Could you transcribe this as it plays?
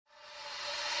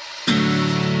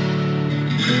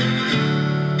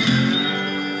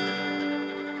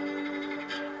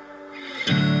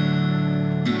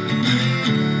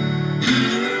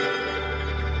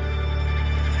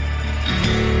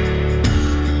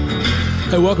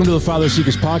Hey, welcome to the Father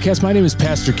Seekers Podcast. My name is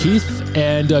Pastor Keith,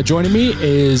 and joining me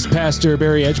is Pastor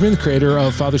Barry Edgman, the creator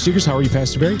of Father Seekers. How are you,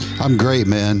 Pastor Barry? I'm great,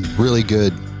 man. Really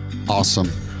good.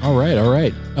 Awesome. All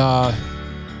right.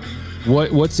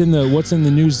 What's in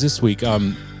the news this week?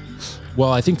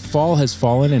 Well, I think fall has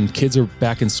fallen and kids are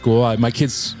back in school. My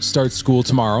kids start school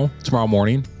tomorrow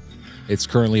morning. It's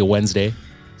currently a Wednesday,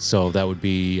 so that would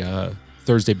be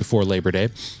Thursday before Labor Day.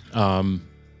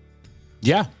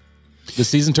 Yeah. The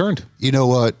season turned. You know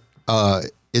what?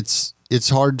 It's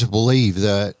hard to believe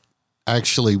that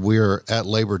actually we're at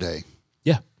Labor Day.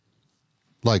 Yeah.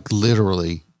 Like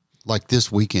literally, like this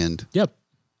weekend. Yep.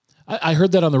 I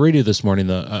heard that on the radio this morning.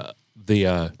 As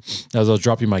I was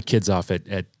dropping my kids off at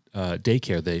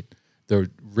daycare, the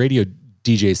radio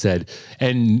DJ said,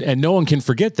 and no one can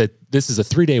forget that this is a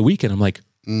 3-day weekend. I'm like,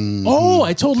 oh,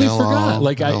 I totally forgot.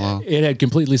 It had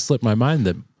completely slipped my mind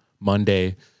that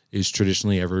Monday is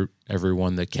traditionally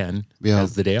everyone that can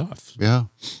has the day off. Yeah.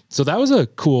 So that was a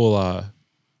cool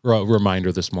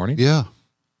reminder this morning. Yeah.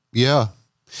 Yeah.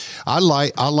 I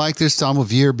like this time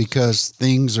of year because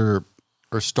things are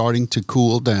starting to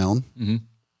cool down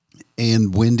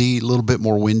and windy, a little bit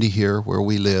more windy here where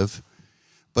we live,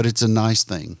 but it's a nice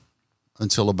thing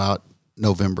until about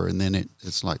November. And then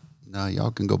it's like, no,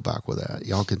 y'all can go back with that.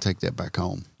 Y'all can take that back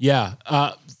home. Yeah.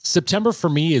 September for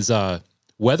me is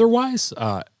weather-wise,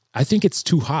 I think it's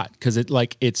too hot because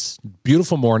it's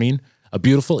beautiful morning, a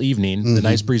beautiful evening, the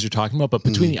nice breeze you're talking about, but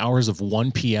between the hours of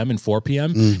 1 p.m. and 4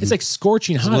 p.m., it's like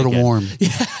scorching hot. It's a little again. warm.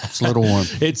 Yeah. It's a little warm.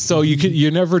 It's so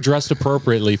you're never dressed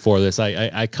appropriately for this.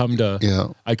 I come to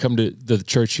the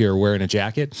church here wearing a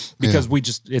jacket because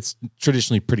it's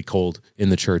traditionally pretty cold in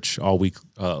the church all week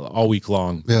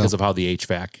long because of how the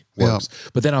HVAC works.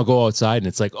 But then I'll go outside and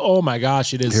it's like, oh my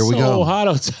gosh, it is so hot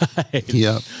outside.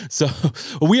 Yeah. So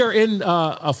we are in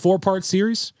a 4-part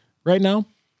series right now.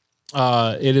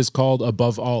 It is called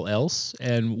Above All Else.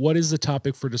 And what is the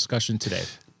topic for discussion today?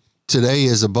 Today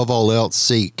is above all else,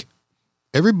 seek.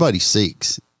 Everybody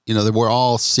seeks. You know, we're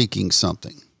all seeking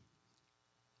something.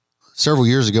 Several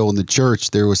years ago in the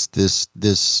church, there was this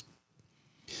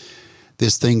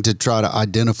thing to try to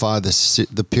identify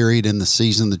the period and the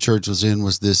season the church was in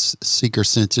was this seeker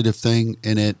sensitive thing.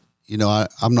 And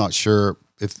I'm not sure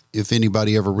if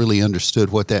anybody ever really understood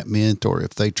what that meant or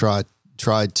if they tried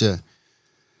to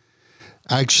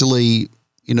actually,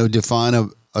 define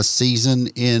a season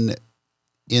in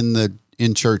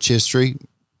church history.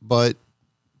 But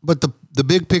the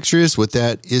big picture is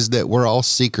that we're all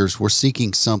seekers. We're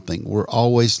seeking something. We're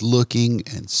always looking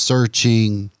and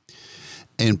searching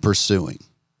and pursuing.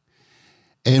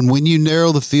 And when you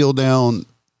narrow the field down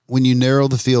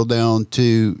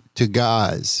to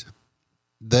guys,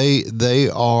 they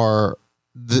are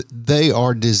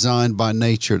designed by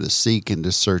nature to seek and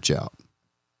to search out.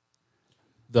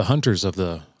 The hunters of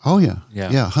the... Oh, yeah.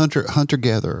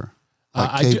 Hunter-gatherer.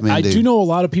 I do know a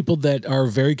lot of people that are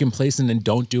very complacent and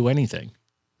don't do anything.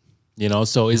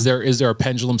 So is there a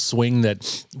pendulum swing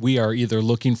that we are either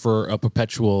looking for a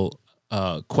perpetual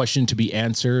question to be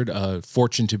answered, a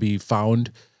fortune to be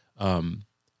found, an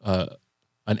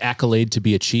accolade to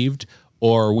be achieved,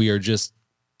 or we are just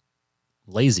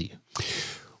lazy?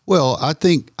 Well, I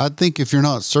think if you're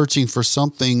not searching for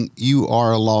something, you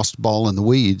are a lost ball in the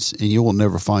weeds, and you will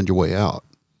never find your way out.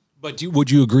 But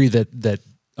would you agree that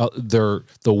the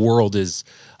world is,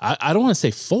 I don't want to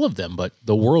say full of them, but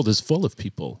the world is full of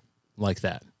people like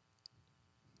that?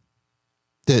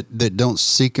 That don't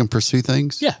seek and pursue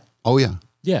things? Yeah. Oh, yeah.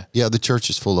 Yeah. Yeah, the church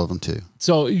is full of them too.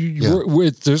 So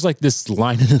there's like this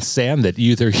line in the sand that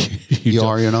either you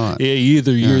are or you're not.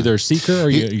 Either you're their seeker or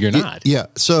you're not. Yeah.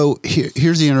 So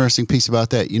here's the interesting piece about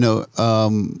that.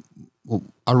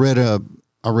 I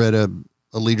read a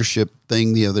leadership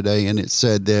thing the other day, and it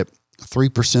said that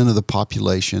 3% of the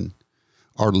population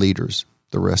are leaders.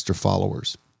 The rest are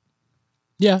followers.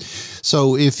 Yeah.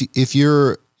 So if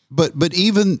you're, but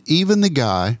even the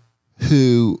guy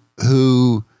who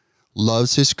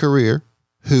loves his career,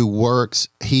 who works,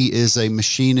 he is a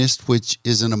machinist, which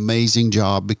is an amazing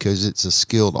job because it's a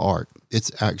skilled art. It's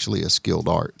actually a skilled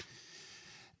art.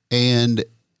 And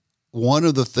one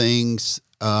of the things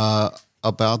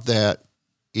about that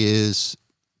is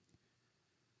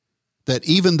that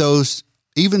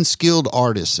even skilled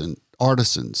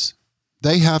artisans,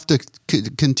 they have to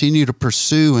continue to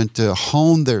pursue and to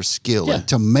hone their skill and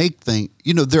to make things,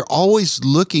 they're always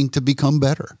looking to become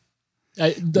better.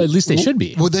 At least they should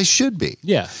be. Well, they should be.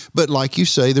 Yeah. But like you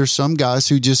say, there's some guys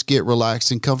who just get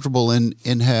relaxed and comfortable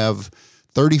and have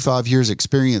 35 years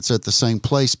experience at the same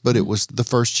place, but it was the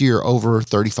first year over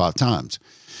 35 times.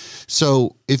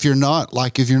 So if you're not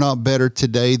better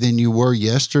today than you were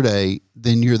yesterday,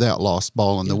 then you're that lost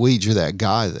ball in the weeds. You're that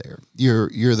guy there.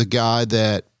 You're the guy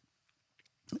that,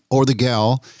 or the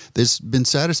gal that's been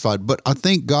satisfied. But I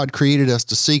think God created us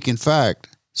to seek. In fact,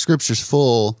 Scripture's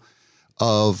full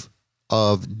of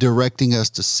directing us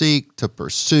to seek, to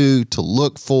pursue, to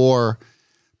look for,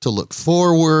 to look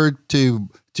forward, to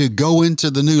go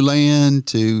into the new land,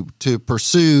 to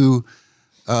pursue.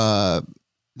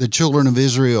 The children of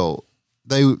Israel,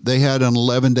 they had an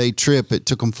 11-day trip. It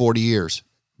took them 40 years.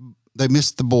 They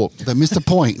missed the point. They missed the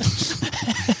point.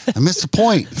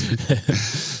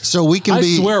 So we can I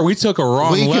swear we took a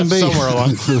wrong left somewhere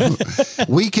along.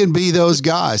 We can be those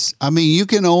guys. I mean, you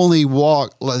can only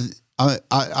walk.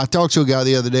 I talked to a guy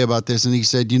the other day about this, and he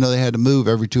said, they had to move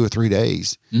every 2 or 3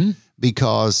 days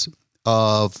because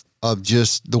of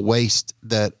just the waste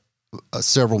that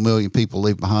several million people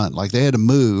leave behind. Like they had to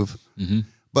move.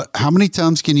 But how many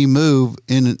times can you move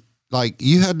in? Like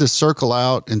you had to circle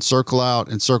out and circle out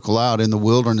and circle out in the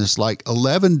wilderness, like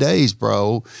 11 days,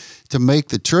 bro, to make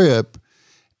the trip.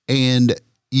 And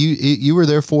you were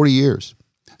there 40 years.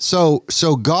 So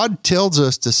God tells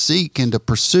us to seek and to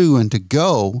pursue and to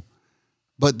go,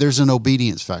 but there's an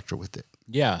obedience factor with it.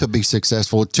 Yeah. To be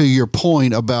successful. To your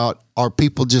point about, are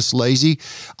people just lazy?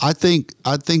 I think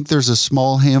there's a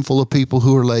small handful of people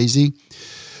who are lazy,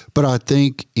 but I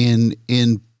think in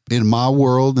my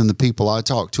world and the people I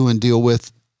talk to and deal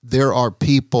with, there are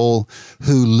people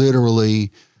who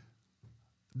literally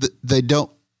they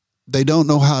don't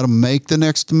know how to make the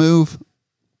next move,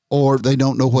 or they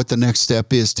don't know what the next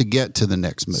step is to get to the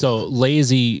next move. So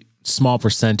lazy, small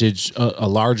percentage, a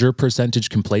larger percentage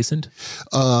complacent?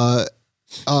 A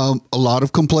lot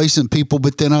of complacent people,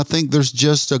 but then I think there's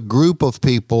just a group of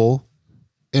people,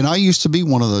 and I used to be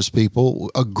one of those people,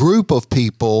 a group of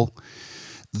people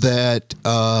that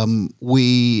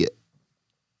we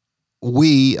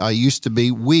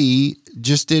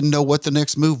just didn't know what the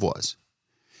next move was.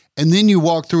 And then you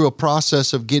walk through a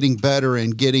process of getting better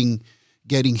and getting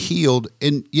healed,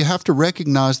 and you have to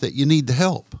recognize that you need the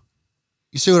help.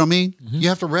 You see what I mean? Mm-hmm. You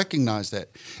have to recognize that.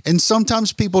 And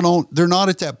sometimes people they're not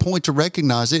at that point to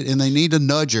recognize it, and they need a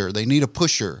nudger, they need a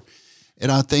pusher.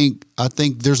 And I think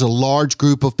there's a large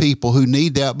group of people who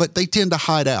need that, but they tend to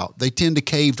hide out. They tend to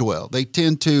cave dwell. They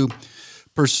tend to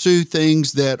pursue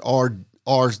things that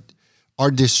are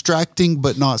distracting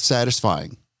but not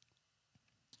satisfying.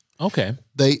 Okay.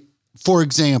 For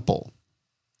example,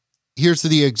 here's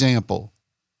the example.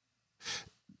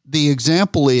 The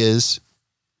example is,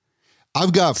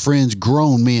 I've got friends,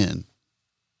 grown men,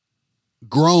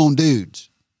 grown dudes.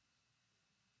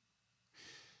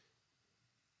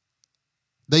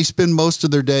 They spend most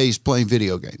of their days playing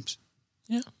video games.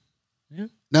 Yeah. Yeah.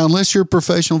 Now, unless you're a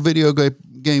professional video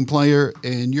game player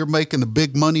and you're making the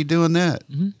big money doing that,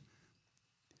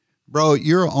 bro,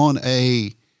 you are on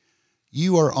a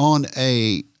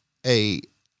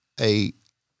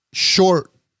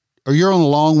short, or you're on a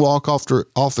long walk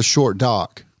off a short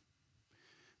dock,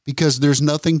 because there's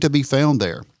nothing to be found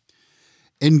there.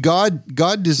 And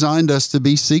God designed us to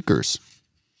be seekers.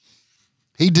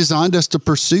 He designed us to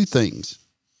pursue things.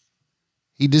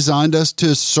 He designed us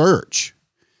to search,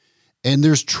 and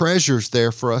there's treasures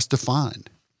there for us to find.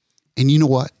 And you know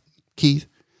what, Keith?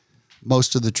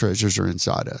 Most of the treasures are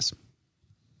inside us.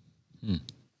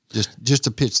 Just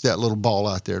to pitch that little ball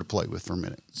out there to play with for a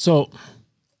minute. So,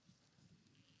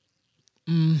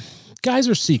 guys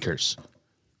are seekers.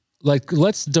 Like,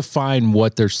 let's define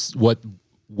what there's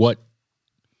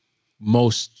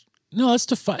most. No, let's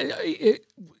define.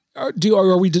 Are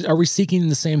we seeking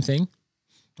the same thing?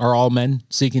 Are all men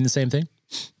seeking the same thing?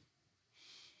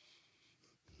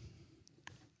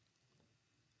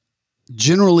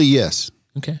 Generally, yes.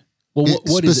 Okay. Well,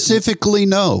 what specifically, is it?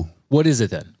 No. What is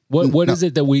it then? What is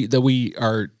it that we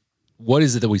are? What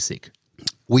is it that we seek?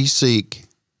 We seek,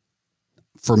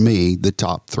 for me, the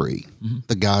top three.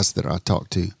 The guys that I talk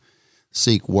to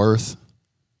seek worth,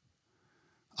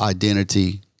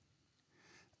 identity,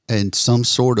 and some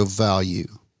sort of value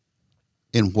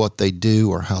in what they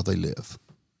do or how they live.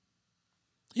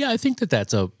 Yeah, I think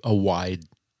that's a wide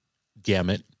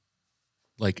gamut,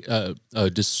 like a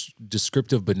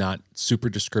descriptive but not super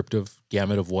descriptive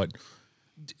gamut of what.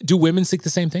 Do women seek the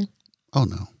same thing? Oh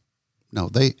no.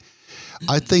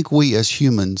 I think we as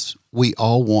humans, we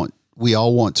all want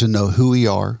to know who we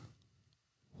are,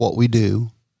 what we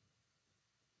do,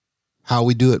 how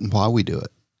we do it, and why we do it.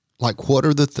 Like, what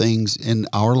are the things in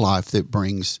our life that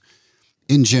brings,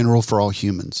 in general, for all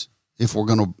humans, if we're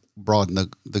going to broaden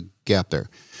the gap there.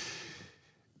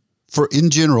 in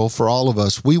general, for all of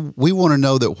us, we want to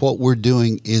know that what we're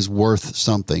doing is worth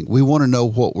something. We want to know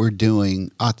what we're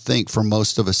doing. I think for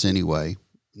most of us anyway,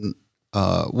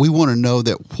 we want to know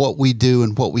that what we do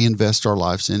and what we invest our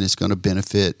lives in is going to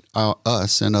benefit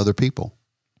us and other people.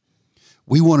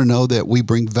 We want to know that we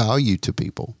bring value to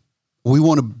people. We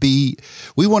want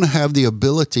to have the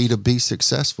ability to be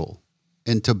successful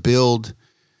and to build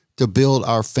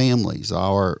our families,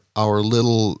 our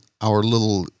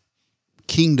little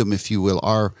kingdom, if you will,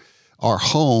 our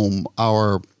home,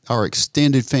 our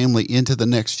extended family into the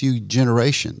next few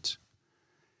generations.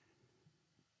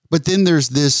 But then there's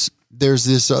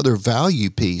this other value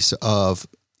piece of,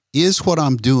 is what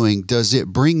I'm doing, does it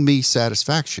bring me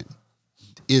satisfaction?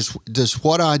 Does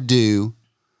what I do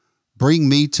bring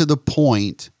me to the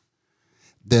point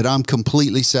that I'm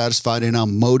completely satisfied and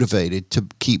I'm motivated to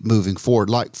keep moving forward?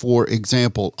 Like, for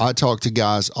example, I talk to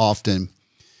guys often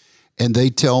and they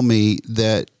tell me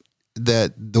that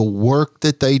the work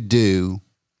that they do,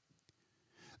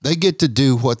 they get to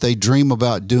do what they dream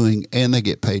about doing and they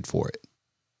get paid for it.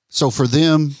 So for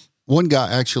them, one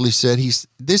guy actually said,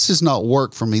 this is not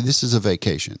work for me. This is a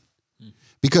vacation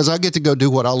because I get to go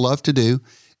do what I love to do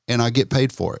and I get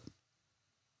paid for it.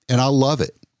 And I love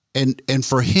it. And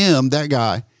for him, that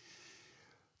guy,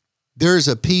 there's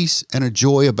a peace and a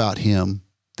joy about him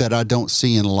that I don't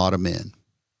see in a lot of men.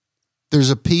 There's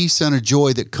a peace and a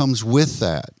joy that comes with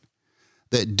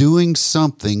that doing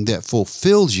something that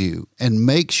fulfills you and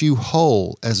makes you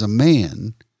whole as a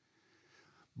man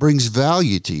brings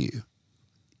value to you.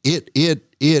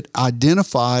 It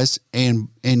identifies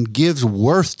and gives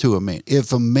worth to a man.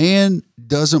 If a man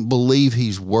doesn't believe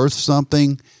he's worth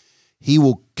something, he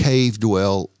will cave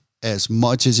dwell as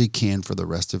much as he can for the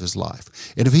rest of his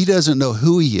life. And if he doesn't know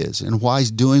who he is and why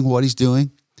he's doing what he's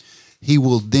doing, he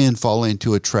will then fall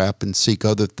into a trap and seek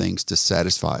other things to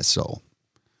satisfy his soul.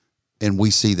 And we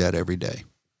see that every day.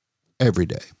 Every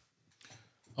day.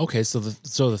 Okay, so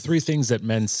the three things that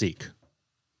men seek.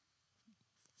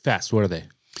 Fast, what are they?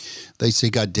 They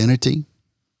seek identity,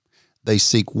 they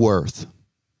seek worth,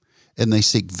 and they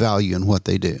seek value in what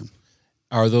they do.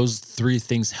 Are those three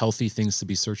things healthy things to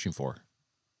be searching for?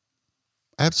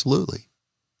 Absolutely.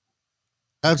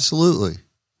 Absolutely.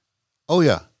 Oh,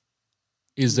 yeah.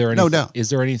 Is there no doubt? Is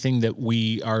there anything that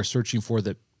we are searching for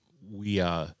that we,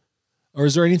 or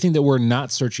is there anything that we're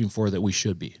not searching for that we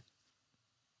should be?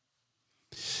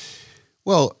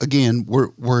 Well, again,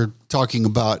 we're talking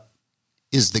about,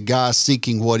 is the guy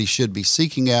seeking what he should be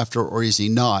seeking after, or is he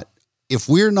not? If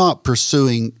we're not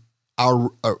pursuing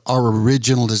our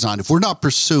original design, if we're not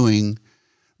pursuing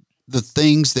the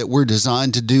things that we're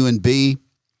designed to do and be,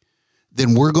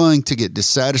 then we're going to get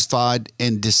dissatisfied,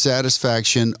 and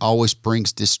dissatisfaction always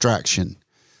brings distraction.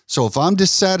 So if I'm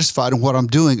dissatisfied in what I'm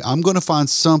doing, I'm going to find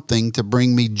something to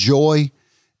bring me joy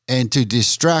and to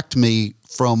distract me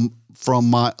from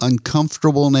my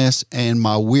uncomfortableness and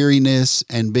my weariness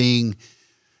and being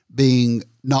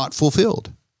not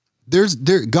fulfilled. Here's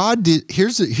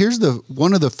the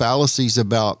one of the fallacies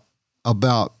about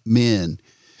men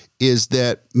is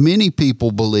that many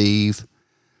people believe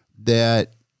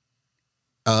that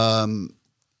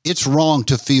it's wrong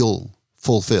to feel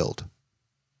fulfilled.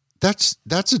 That's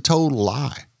a total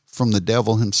lie from the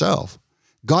devil himself.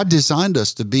 God designed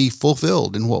us to be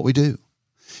fulfilled in what we do.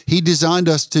 He designed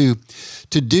us to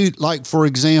do, like, for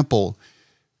example,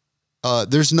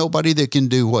 there's nobody that can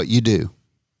do what you do,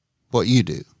 what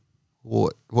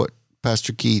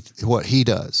Pastor Keith, what he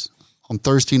does on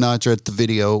Thursday nights or at the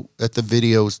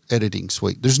videos editing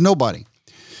suite. There's nobody.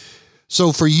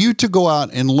 So for you to go out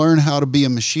and learn how to be a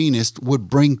machinist would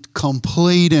bring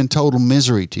complete and total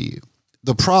misery to you.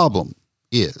 The problem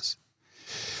is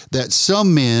that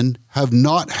some men have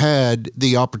not had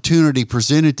the opportunity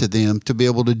presented to them to be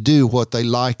able to do what they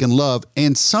like and love.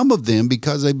 And some of them,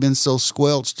 because they've been so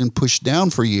squelched and pushed down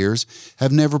for years,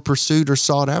 have never pursued or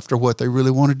sought after what they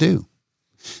really want to do.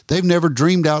 They've never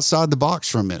dreamed outside the box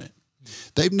for a minute.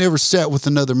 They've never sat with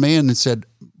another man and said,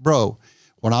 bro,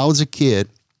 when I was a kid,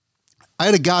 I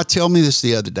had a guy tell me this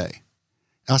the other day.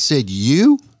 I said,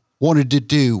 you wanted to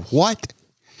do what?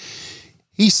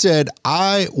 He said,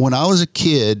 when I was a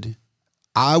kid,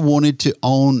 I wanted to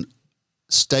own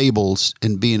stables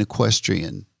and be an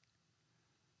equestrian.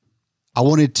 I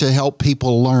wanted to help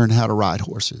people learn how to ride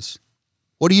horses.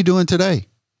 What are you doing today?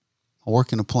 I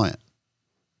work in a plant.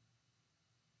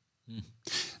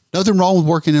 Nothing wrong with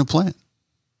working in a plant.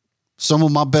 Some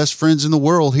of my best friends in the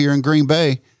world here in Green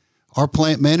Bay are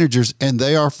plant managers, and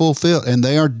they are fulfilled and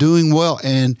they are doing well,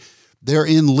 and they're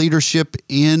in leadership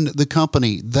in the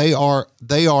company. They are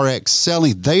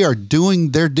excelling. They are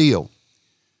doing their deal.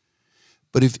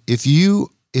 But if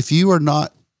you if you're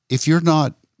not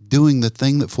doing the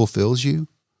thing that fulfills you,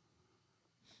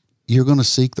 you're going to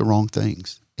seek the wrong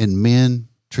things. And men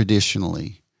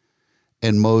traditionally,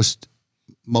 and most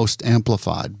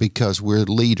amplified because we're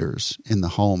leaders in the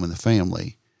home and the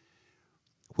family,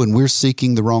 when we're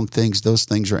seeking the wrong things, those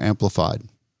things are amplified.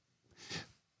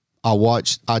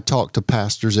 I talk to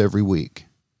pastors every week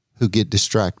who get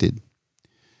distracted,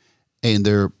 and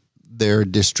their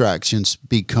distractions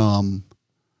become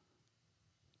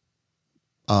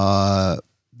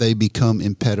they become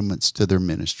impediments to their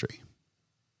ministry.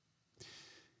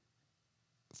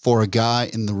 For a guy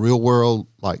in the real world,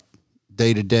 like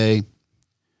day to day,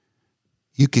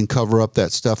 you can cover up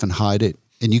that stuff and hide it,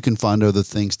 and you can find other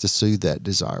things to soothe that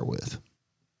desire with.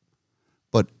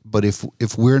 But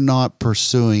if we're not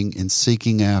pursuing and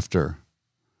seeking after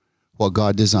what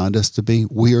God designed us to be,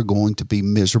 we are going to be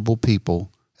miserable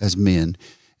people as men,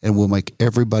 and we'll make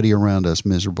everybody around us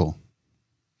miserable.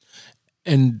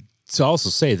 And to also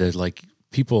say that, like,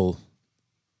 people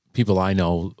I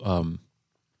know,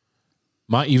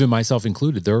 even myself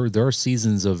included, there are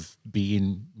seasons of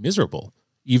being miserable,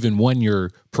 even when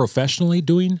you're professionally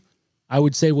doing, I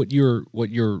would say, what you're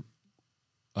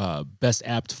best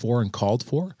apt for and called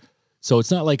for. So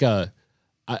it's not like I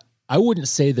wouldn't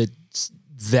say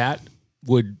that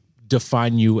would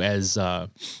define you as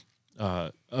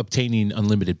obtaining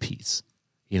unlimited peace.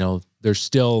 You know, there's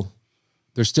still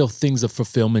things of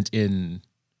fulfillment in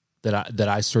that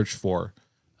I search for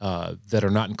that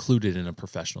are not included in a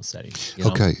professional setting. You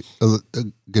know? Okay, a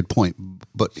good point.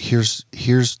 But here's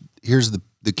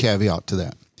the caveat to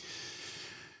that.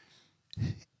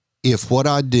 If what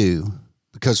I do,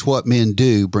 because what men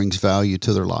do brings value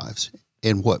to their lives,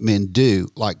 and what men do,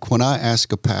 like when I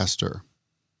ask a pastor,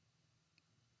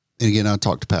 and again, I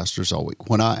talk to pastors all week.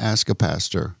 When I ask a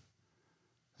pastor,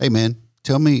 hey man,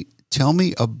 tell me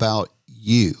about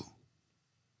you.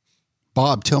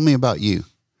 Bob, tell me about you.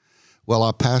 Well,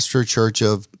 I pastor a church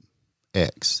of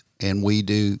X, and we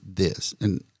do this,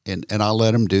 and I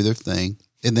let them do their thing.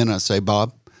 And then I say,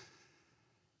 Bob,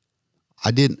 I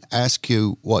didn't ask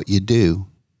you what you do.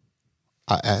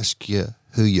 I ask you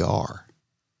who you are.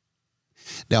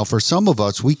 Now, for some of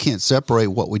us, we can't separate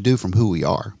what we do from who we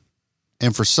are.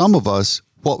 And for some of us,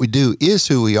 what we do is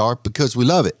who we are because we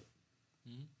love it.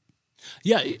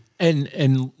 Yeah,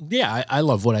 and yeah, I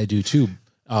love what I do too.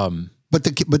 But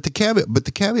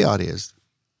the caveat is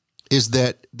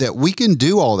that we can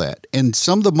do all that. And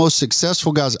some of the most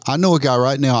successful guys, I know a guy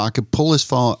right now, I could pull his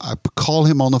phone, I call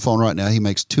him on the phone right now. He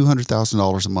makes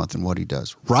 $200,000 a month in what he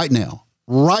does right now.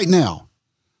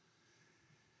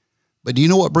 But do you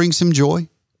know what brings him joy?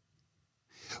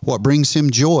 What brings him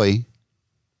joy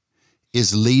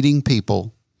is leading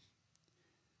people,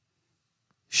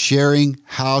 sharing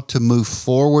how to move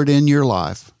forward in your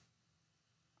life,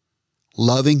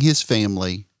 loving his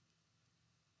family,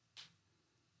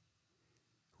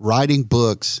 writing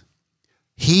books.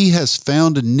 He has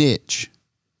found a niche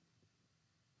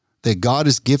that God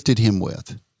has gifted him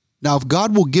with. Now, if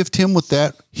God will gift him with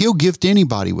that, he'll gift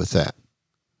anybody with that.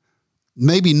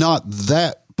 Maybe not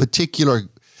that particular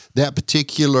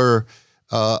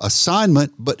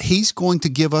assignment, but he's going to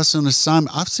give us an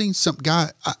assignment. I've seen some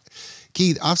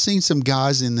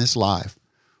guys in this life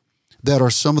that are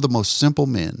some of the most simple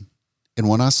men. And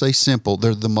when I say simple,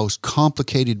 they're the most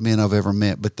complicated men I've ever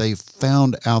met, but they've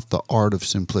found out the art of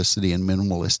simplicity and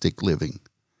minimalistic living.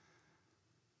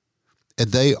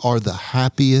 And they are the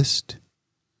happiest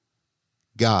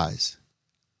guys,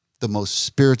 the most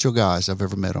spiritual guys I've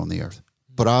ever met on the earth.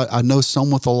 But I know some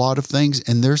with a lot of things,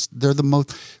 and they're the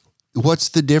most. What's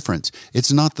the difference?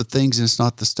 It's not the things and it's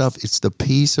not the stuff. It's the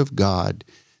peace of God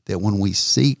that when we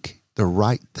seek the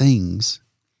right things,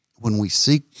 we're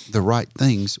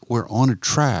on a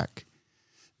track,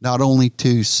 not only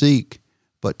to seek,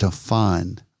 but to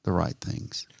find the right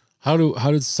things. How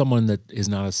does someone that is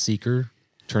not a seeker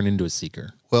turn into a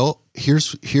seeker? Well,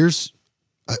 here's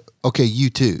okay,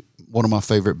 U2, one of my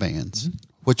favorite bands. Mm-hmm.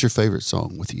 What's your favorite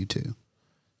song with U2?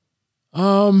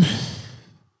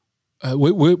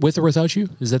 With or Without You?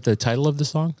 Is that the title of the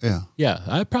song? Yeah. Yeah,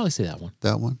 I'd probably say that one.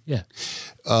 That one? Yeah.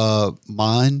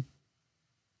 Mine,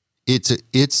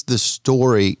 it's the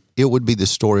story. It would be the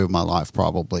story of my life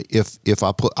probably. If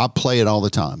I play it all the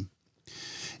time.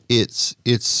 It's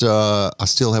I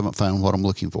still haven't found what I'm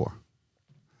looking for.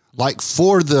 Like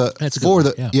and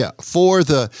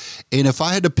if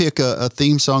I had to pick a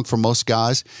theme song for most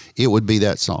guys, it would be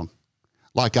that song.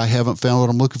 Like, I haven't found what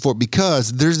I'm looking for,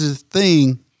 because there's a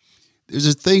thing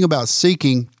about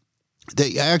seeking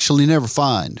that you actually never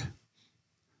find,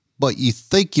 but you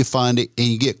think you find it and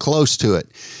you get close to it,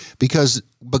 because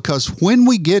because when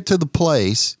we get to the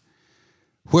place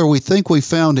where we think we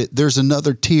found it, there's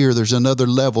another tier, there's another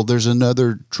level, there's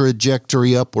another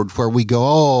trajectory upward where we go,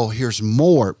 oh, here's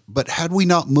more. But had we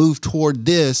not moved toward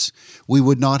this, we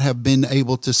would not have been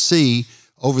able to see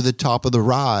over the top of the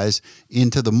rise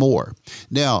into the more.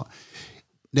 Now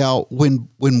when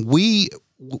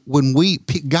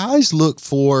guys look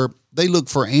for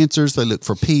answers, they look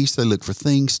for peace, they look for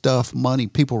things, stuff, money,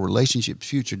 people, relationships,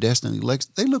 future, destiny,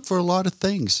 they look for a lot of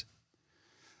things.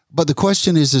 But the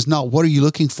question is not what are you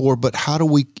looking for, but how do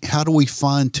we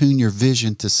fine tune your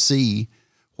vision to see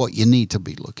what you need to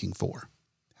be looking for?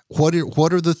 What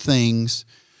are the things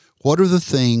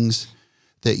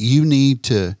that you need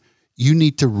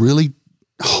to really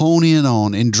hone in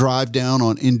on and drive down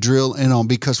on and drill in on?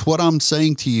 Because what I'm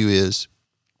saying to you is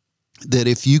that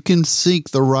if you can seek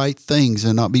the right things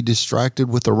and not be distracted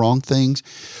with the wrong things,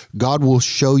 God will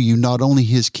show you not only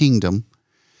his kingdom,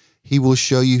 he will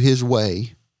show you his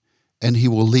way, and he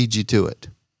will lead you to it.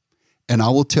 And I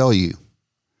will tell you,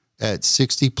 at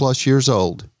 60 plus years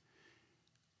old,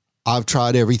 I've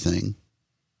tried everything.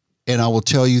 And I will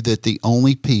tell you that the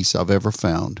only peace I've ever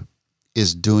found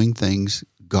is doing things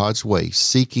God's way,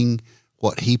 seeking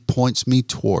what he points me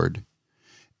toward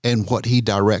and what he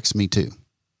directs me to.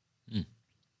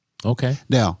 Okay.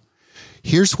 Now,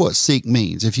 here's what seek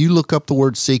means. If you look up the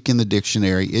word seek in the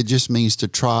dictionary, it just means to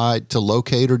try to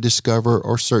locate or discover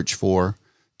or search for,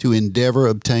 to endeavor,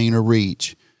 obtain, or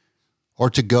reach,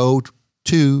 or to go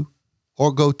to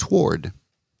or go toward.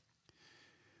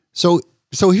 So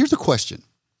here's a question.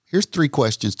 Here's 3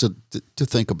 questions to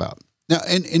think about. Now,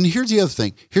 and here's the other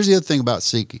thing. Here's the other thing about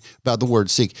seeking, about the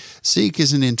word seek. Seek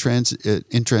is an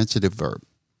intransitive verb.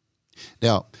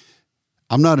 Now,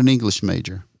 I'm not an English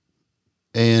major,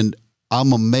 and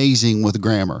I'm amazing with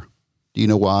grammar. Do you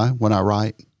know why? When I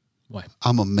write? Why?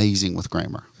 I'm amazing with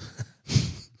grammar.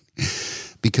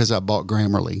 Because I bought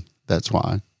Grammarly. That's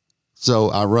why. So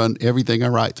I run everything I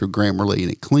write through Grammarly,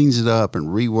 and it cleans it up and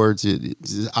rewords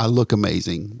it. I look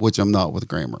amazing, which I'm not with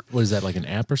grammar. What is that, like an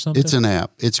app or something? It's an app.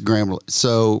 It's Grammarly.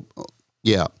 So,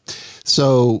 yeah.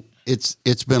 So it's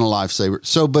been a lifesaver.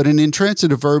 So, but an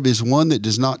intransitive verb is one that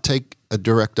does not take a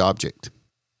direct object.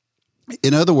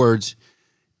 In other words,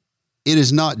 it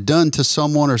is not done to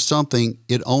someone or something.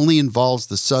 It only involves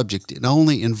the subject. It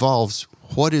only involves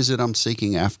what is it I'm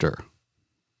seeking after?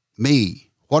 Me.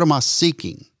 What am I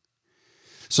seeking?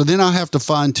 So then I have to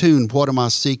fine tune, what am I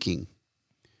seeking?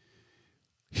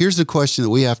 Here's the question that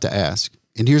we have to ask.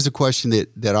 And here's the question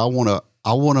that I want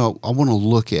to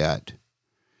look at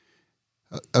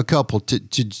a couple to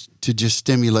just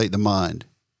stimulate the mind.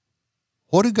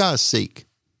 What do guys seek?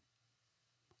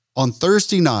 On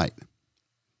Thursday night,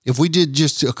 if we did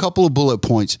just a couple of bullet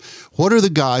points, what are the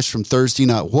guys from Thursday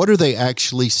night? What are they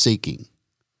actually seeking?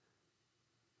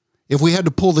 If we had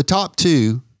to pull the top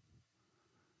 2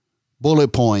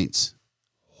 bullet points,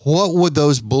 what would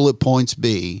those bullet points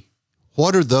be?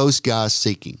 What are those guys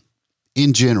seeking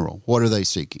in general? What are they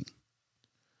seeking?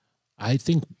 I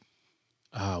think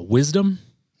wisdom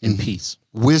and peace.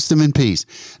 Wisdom and peace.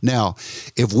 Now,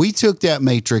 if we took that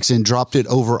matrix and dropped it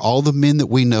over all the men that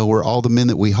we know, or all the men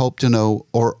that we hope to know,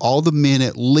 or all the men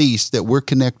at least that we're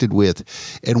connected with,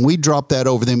 and we dropped that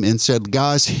over them and said,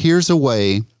 guys, here's the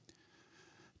way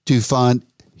to find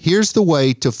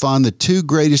the 2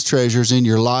 greatest treasures in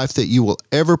your life that you will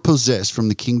ever possess from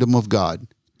the kingdom of God.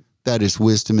 That is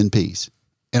wisdom and peace.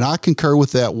 And I concur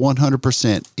with that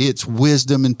 100%. It's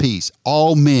wisdom and peace.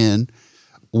 All men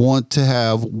want to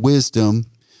have wisdom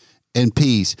and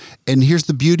peace. And here's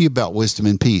the beauty about wisdom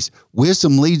and peace.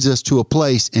 Wisdom leads us to a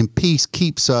place, and peace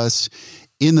keeps us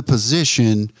in the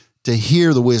position to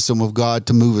hear the wisdom of God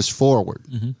to move us forward.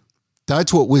 Mm-hmm.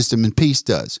 That's what wisdom and peace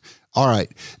does. All right.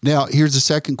 Now, here's the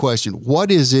second question. What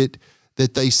is it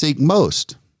that they seek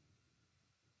most?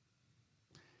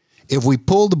 If we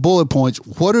pull the bullet points,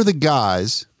 what are the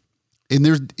guys,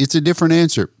 and it's a different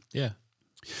answer. Yeah.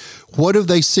 What do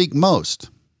they seek most?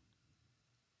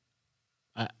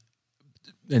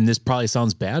 And this probably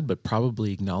sounds bad, but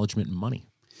probably acknowledgement and money.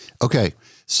 Okay.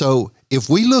 So if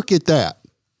we look at that,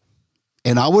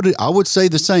 and I would say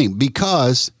the same,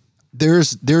 because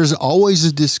there's always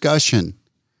a discussion.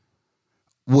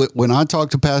 When I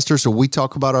talk to pastors, or we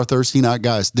talk about our Thursday night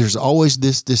guys, there's always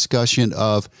this discussion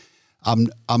of, I'm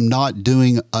not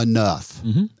doing enough.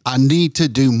 Mm-hmm. I need to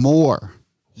do more.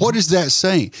 What is that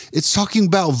saying? It's talking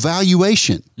about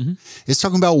valuation. Mm-hmm. It's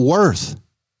talking about worth.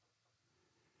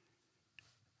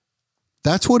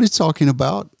 That's what it's talking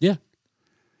about. Yeah.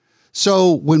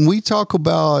 So when we talk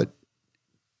about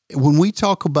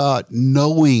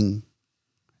knowing,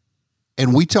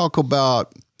 and we talk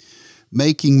about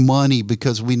making money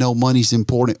because we know money's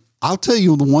important. I'll tell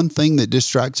you the one thing that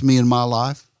distracts me in my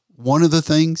life. One of the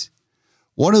things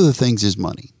is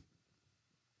money.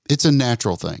 It's a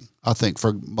natural thing, I think,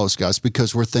 for most guys,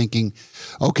 because we're thinking,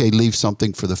 okay, leave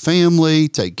something for the family,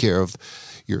 take care of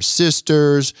your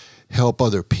sisters, help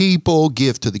other people,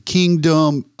 give to the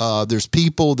kingdom. There's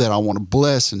people that I want to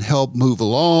bless and help move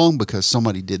along because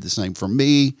somebody did the same for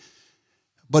me.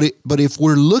 But if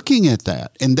we're looking at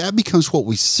that and that becomes what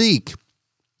we seek,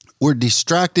 we're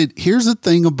distracted. Here's the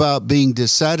thing about being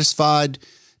dissatisfied,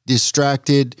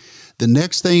 distracted. The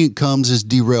next thing that comes is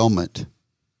derailment.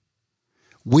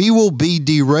 We will be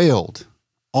derailed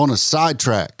on a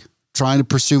sidetrack trying to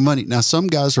pursue money. Now, some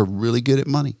guys are really good at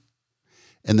money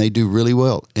and they do really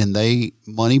well, and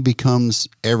money becomes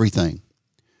everything.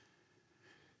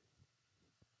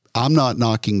 I'm not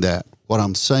knocking that. What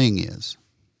I'm saying is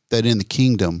that in the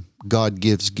kingdom, God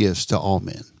gives gifts to all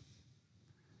men,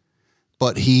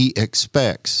 but he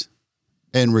expects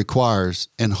and requires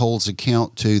and holds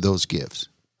account to those gifts.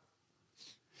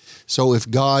 So if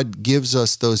God gives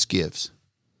us those gifts,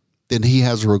 then he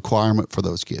has a requirement for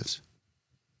those gifts.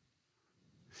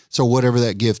 So whatever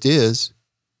that gift is,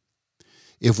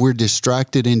 if we're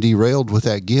distracted and derailed with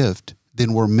that gift,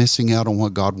 then we're missing out on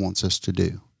what God wants us to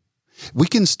do. We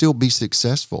can still be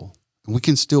successful. We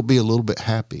can still be a little bit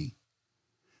happy,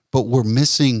 but we're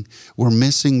missing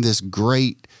this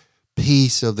great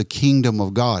piece of the kingdom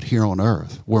of God here on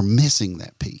earth. We're missing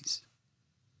that piece.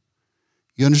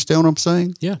 You understand what I'm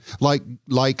saying? Yeah.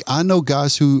 Like I know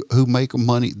guys who make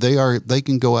money. They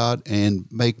can go out and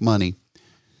make money,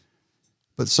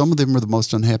 but some of them are the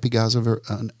most unhappiest guys I've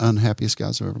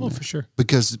ever met. For sure.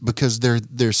 Because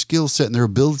their skill set and their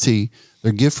ability,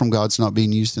 their gift from God's not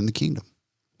being used in the kingdom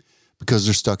because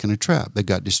they're stuck in a trap. They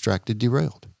got distracted,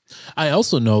 derailed. I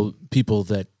also know people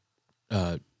that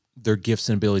their gifts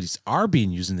and abilities are being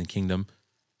used in the kingdom,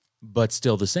 but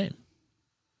still the same.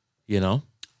 You know?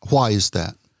 Why is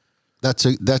that? That's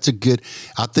a good.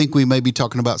 I think we may be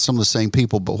talking about some of the same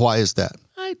people, but why is that?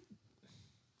 I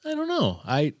don't know.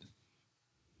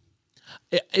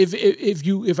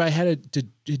 If I had to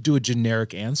do a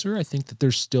generic answer, I think that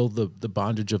there's still the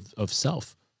bondage of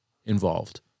self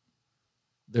involved.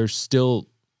 It's still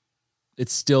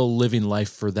living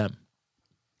life for them.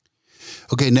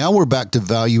 Okay, now we're back to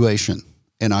valuation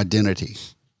and identity.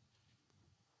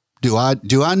 Do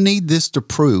I need this to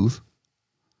prove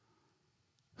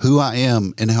who I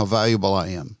am and how valuable I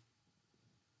am?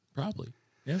 Probably.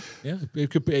 Yeah.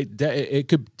 It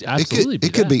could absolutely be.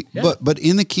 It could be. Yeah. But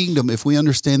in the kingdom, if we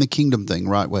understand the kingdom thing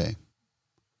right way,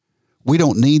 we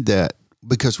don't need that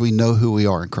because we know who we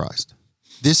are in Christ.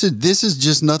 This is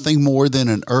just nothing more than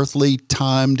an earthly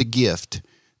timed gift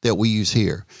that we use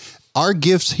here. Our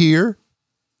gifts here,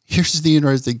 here's the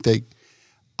interesting thing.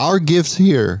 Our gifts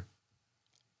here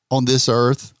on this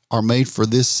earth are made for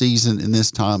this season and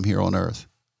this time here on earth.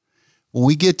 When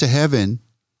we get to heaven,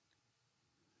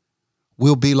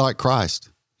 we'll be like Christ.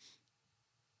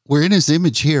 We're in his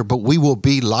image here, but we will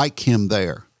be like him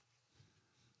there.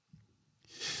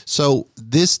 So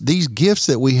these gifts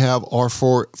that we have are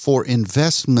for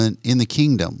investment in the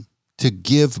kingdom, to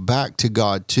give back to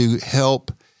God, to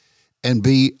help and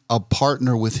be a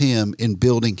partner with him in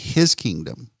building his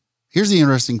kingdom. Here's the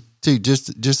interesting too,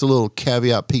 just a little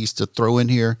caveat piece to throw in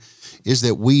here is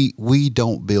that we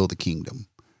don't build the kingdom.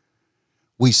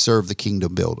 We serve the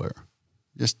kingdom builder.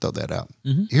 Just throw that out.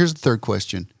 Mm-hmm. Here's the third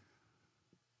question.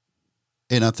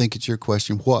 And I think it's your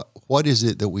question. What is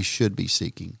it that we should be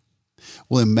seeking?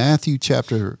 Well, in Matthew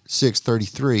chapter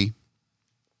 6:33,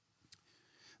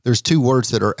 there's two words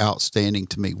that are outstanding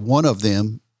to me. One of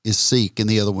them is seek and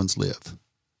the other one's live.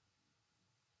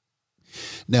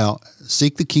 Now,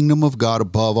 seek the kingdom of God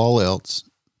above all else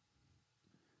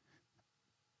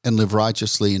and live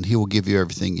righteously, and he will give you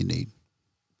everything you need.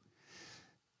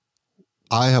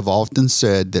 I have often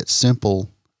said that simple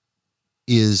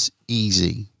is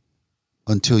easy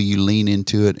until you lean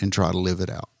into it and try to live it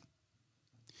out.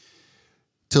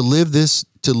 To live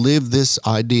this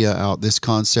idea out, this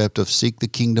concept of seek the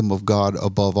kingdom of God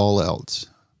above all else,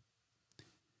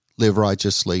 live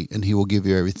righteously, and he will give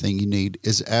you everything you need,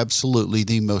 is absolutely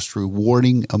the most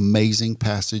rewarding, amazing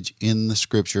passage in the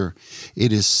scripture.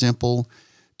 It is simple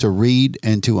to read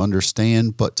and to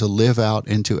understand, but to live out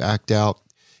and to act out,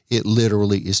 it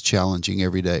literally is challenging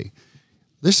every day.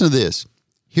 Listen to this.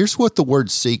 Here's what the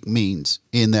word seek means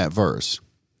in that verse.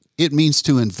 It means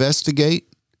to investigate,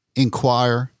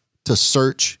 inquire, to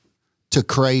search, to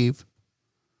crave,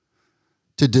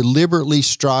 to deliberately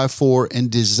strive for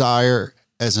and desire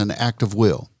as an act of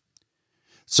will.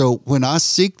 So when I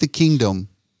seek the kingdom,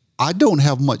 I don't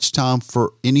have much time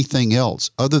for anything else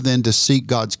other than to seek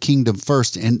God's kingdom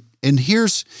first. And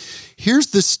here's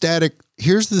the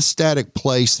static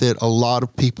place that a lot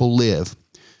of people live.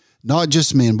 Not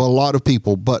just men, but a lot of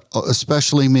people, but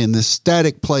especially men, this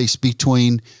static place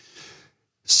between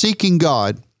seeking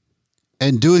God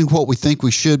and doing what we think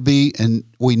we should be and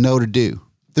we know to do.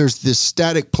 There's this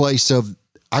static place of,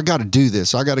 I got to do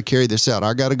this. I got to carry this out.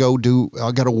 I got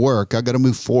to work. I got to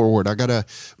move forward. I got to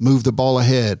move the ball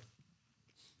ahead.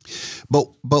 But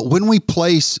when we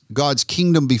place God's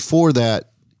kingdom before that,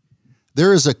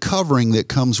 there is a covering that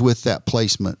comes with that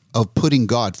placement of putting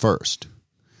God first.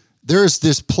 There is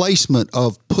this placement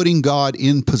of putting God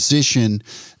in position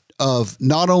of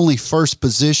not only first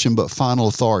position, but final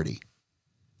authority.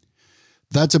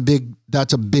 That's a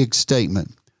big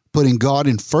statement. Putting God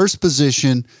in first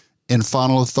position and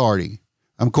final authority.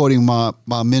 I'm quoting my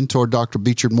mentor, Dr.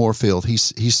 Beecher Moorfield. He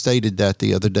stated that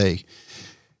the other day.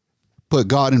 Put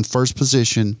God in first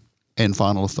position and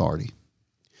final authority.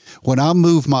 When I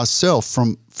move myself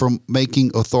from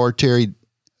making authoritarian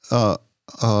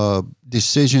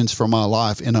decisions for my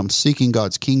life and I'm seeking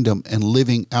God's kingdom and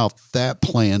living out that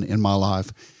plan in my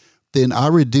life, then I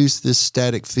reduce this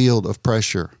static field of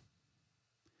pressure.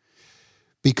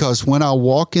 Because when I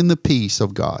walk in the peace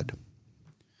of God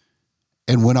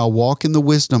and when I walk in the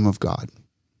wisdom of God,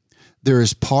 there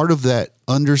is part of that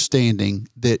understanding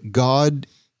that God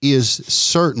is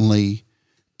certainly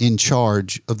in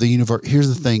charge of the universe. Here's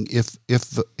the thing. If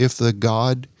the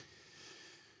God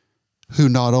who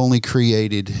not only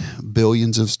created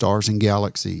billions of stars and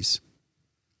galaxies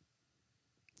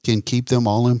can keep them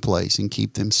all in place and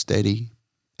keep them steady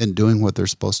and doing what they're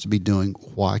supposed to be doing,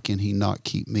 why can he not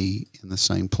keep me in the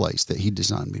same place that he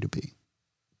designed me to be?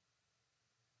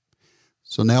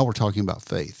 So now we're talking about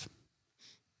faith.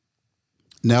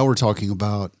 Now we're talking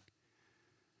about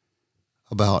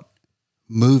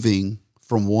moving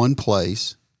from one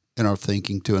place in our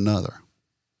thinking to another.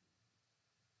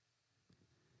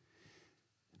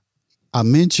 I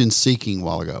mentioned seeking a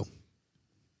while ago,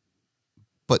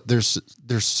 but there's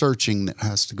searching that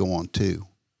has to go on too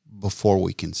before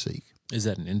we can seek. Is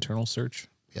that an internal search?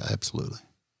 Yeah, absolutely.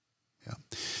 Yeah.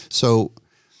 So,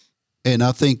 and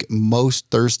I think most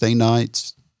Thursday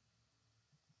nights,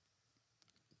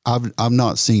 I've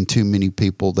not seen too many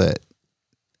people that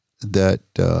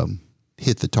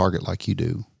hit the target like you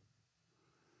do.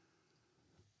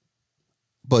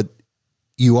 But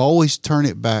you always turn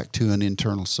it back to an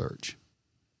internal search.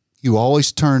 You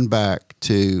always turn back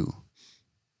to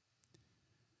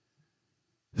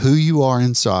who you are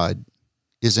inside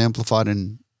is amplified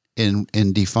and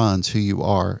defines who you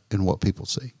are and what people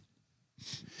see.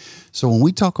 So when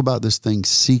we talk about this thing,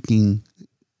 seeking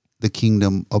the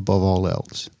kingdom above all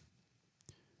else,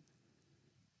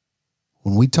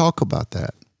 when we talk about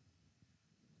that,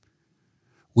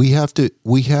 we have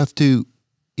to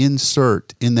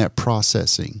insert in that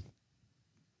processing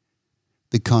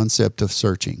the concept of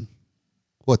searching,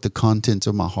 what the contents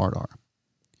of my heart are.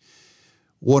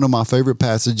 One of my favorite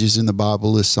passages in the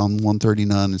Bible is Psalm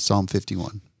 139 and Psalm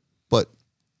 51. But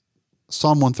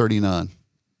Psalm 139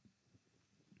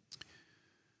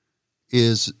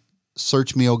 is,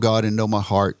 search me, O God, and know my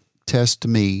heart. Test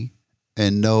me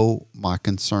and know my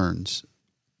concerns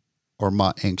or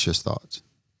my anxious thoughts.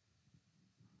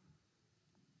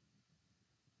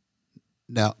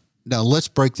 Now let's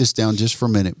break this down just for a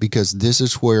minute, because this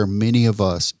is where many of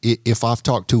us, if I've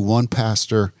talked to one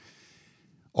pastor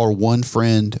or one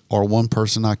friend or one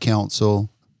person I counsel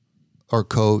or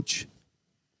coach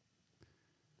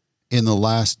in the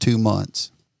last 2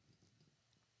 months,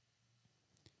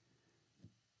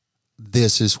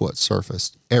 this is what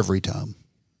surfaced every time.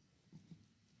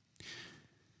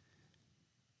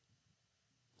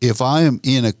 If I am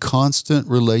in a constant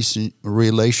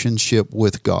relationship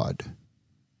with God,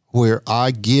 where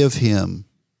I give him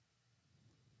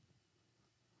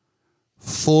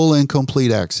full and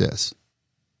complete access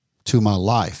to my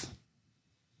life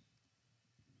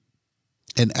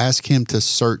and ask him to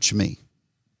search me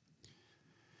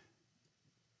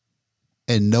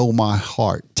and know my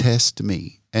heart, test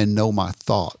me and know my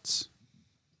thoughts,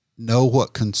 know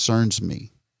what concerns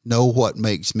me, know what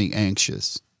makes me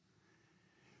anxious.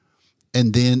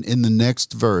 And then in the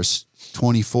next verse,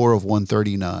 24 of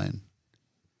 139,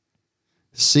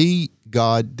 see,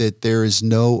 God, that there is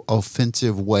no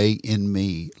offensive way in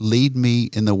me. Lead me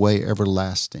in the way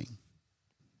everlasting.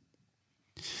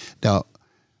 Now,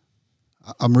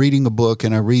 I'm reading a book,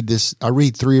 and I read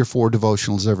 3 or 4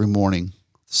 devotionals every morning,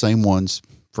 same ones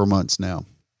for months now.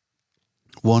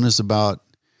 One is about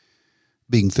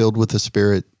being filled with the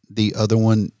Spirit. The other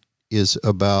one is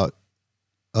about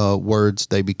words,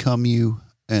 they become you.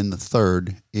 And the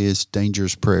third is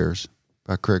Dangerous Prayers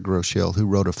by Craig Groeschel, who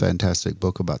wrote a fantastic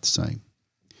book about the same.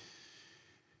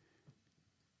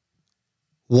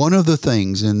 One of the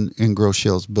things in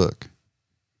Groeschel's book,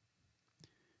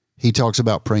 he talks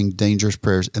about praying dangerous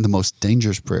prayers, and the most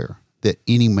dangerous prayer that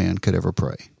any man could ever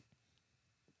pray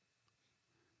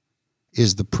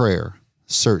is the prayer,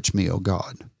 search me, O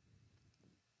God.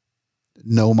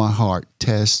 Know my heart,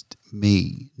 test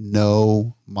me,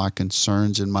 know my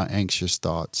concerns and my anxious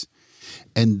thoughts,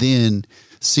 and then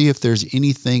see if there's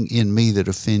anything in me that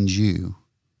offends you,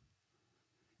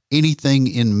 anything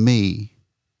in me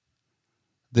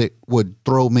that would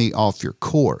throw me off your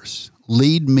course.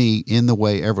 Lead me in the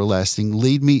way everlasting.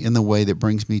 Lead me in the way that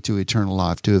brings me to eternal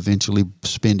life, to eventually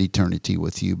spend eternity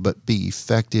with you, but be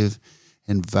effective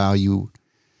and valued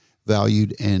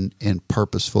and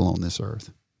purposeful on this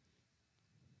earth.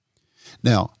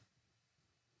 Now,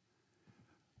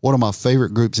 one of my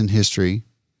favorite groups in history,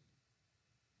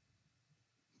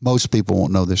 most people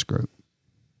won't know this group.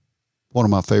 One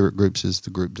of my favorite groups is the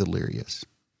group Delirious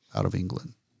out of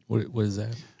England. What is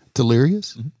that?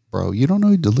 Delirious? Mm-hmm. Bro, you don't know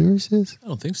who Delirious is? I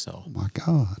don't think so. Oh, my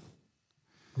God.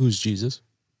 Who's Jesus?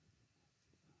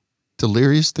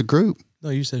 Delirious, the group. No,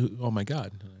 you said, oh, my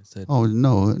God. I said, oh,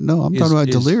 no, I'm talking about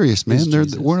Delirious, man.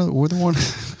 We're the one.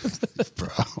 Bro,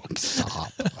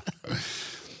 stop.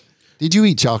 Did you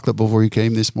eat chocolate before you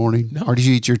came this morning? No. Or did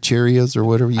you eat your Cheerios or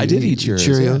whatever you I did eat Cheerios.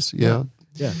 Cheerios, yeah.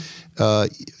 Yeah.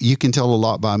 You can tell a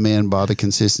lot by a man by the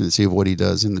consistency of what he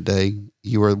does in the day.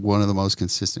 You are one of the most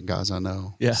consistent guys I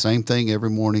know. Yeah. Same thing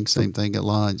every morning, same thing at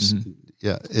lunch. Mm-hmm.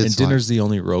 Yeah. And dinner's like, the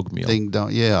only rogue meal.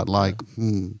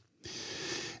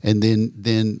 And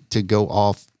then to go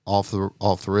off the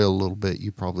rail a little bit,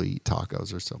 you probably eat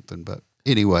tacos or something. But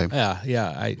anyway.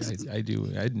 Yeah, I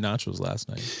do. I had nachos last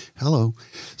night. Hello.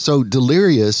 So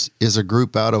Delirious is a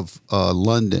group out of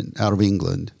London, out of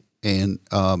England. And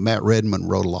Matt Redman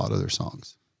wrote a lot of their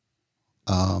songs.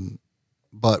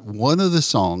 But one of the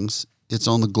songs, it's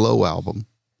on the Glow album.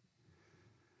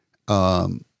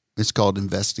 It's called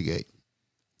Investigate.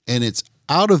 And it's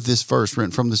out of this verse,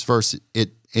 written from this verse, I'll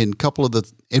put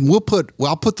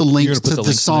the links to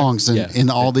the songs in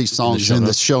all these songs in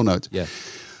the show notes. Yeah.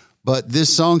 But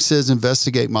this song says,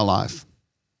 investigate my life.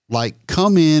 Like,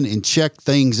 come in and check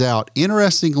things out.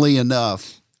 Interestingly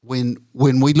enough, when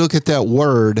we look at that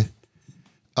word,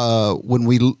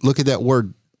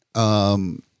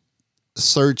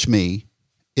 search me,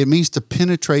 it means to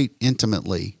penetrate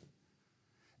intimately.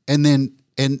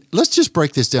 And let's just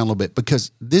break this down a little bit,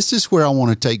 because this is where I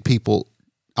want to take people.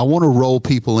 I want to roll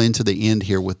people into the end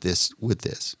here with this.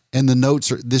 And the notes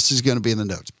this is going to be in the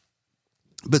notes.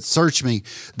 But search me.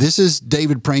 This is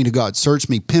David praying to God. Search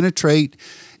me, penetrate,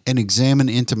 and examine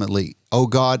intimately. Oh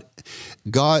God,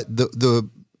 the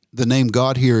name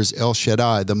God here is El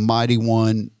Shaddai, the mighty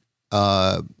one.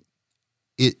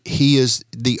 He is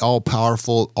the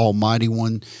all-powerful, almighty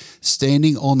one,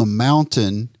 standing on the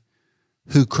mountain,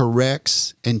 who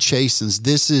corrects and chastens.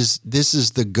 This is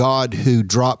the God who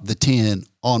dropped the 10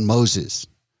 on Moses,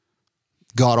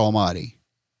 God Almighty.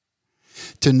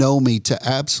 To know me, to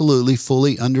absolutely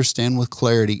fully understand with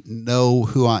clarity, know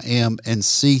who I am and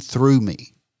see through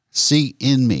me, see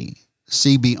in me,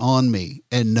 see beyond me,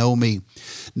 and know me.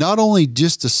 Not only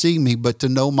just to see me, but to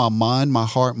know my mind, my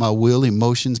heart, my will,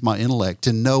 emotions, my intellect,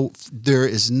 to know there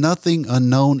is nothing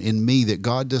unknown in me that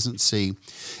God doesn't see.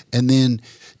 And then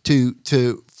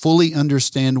to fully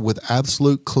understand with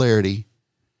absolute clarity.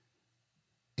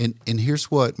 And here's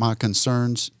what my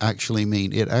concerns actually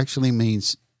mean. It actually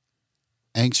means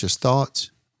anxious thoughts,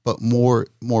 but more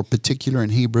particular in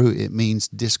Hebrew, it means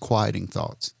disquieting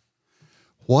thoughts.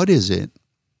 What is it?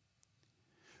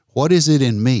 What is it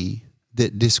in me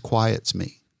that disquiets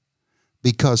me?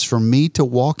 Because for me to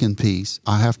walk in peace,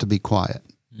 I have to be quiet.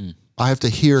 I have to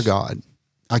hear God.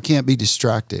 I can't be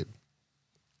distracted.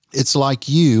 It's like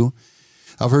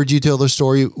I've heard you tell the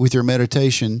story with your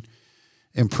meditation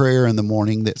and prayer in the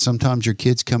morning, that sometimes your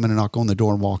kids come in and knock on the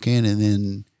door and walk in, and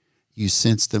then you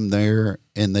sense them there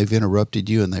and they've interrupted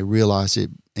you and they realize it,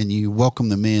 and you welcome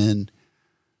them in,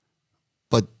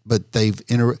 but they've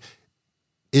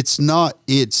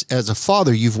it's as a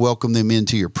father, you've welcomed them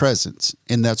into your presence,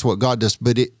 and that's what God does.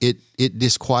 But it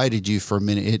disquieted you for a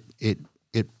minute.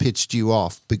 It pitched you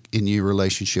off in your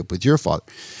relationship with your father.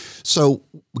 So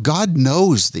God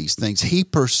knows these things. He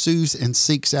pursues and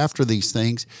seeks after these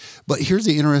things. But here's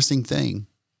the interesting thing.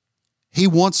 He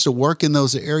wants to work in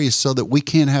those areas so that we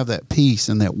can have that peace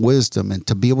and that wisdom, and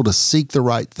to be able to seek the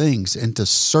right things and to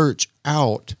search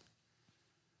out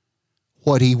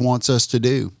what he wants us to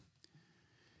do.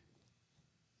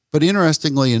 But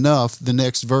interestingly enough, the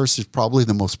next verse is probably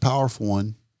the most powerful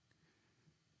one.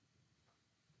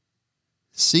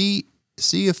 See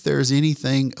if there's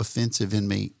anything offensive in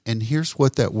me. And here's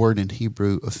what that word in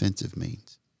Hebrew, offensive,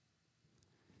 means.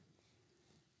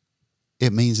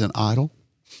 It means an idol,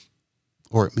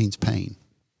 or it means pain.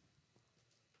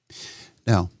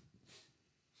 Now,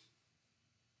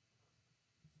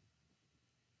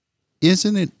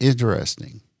 isn't it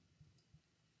interesting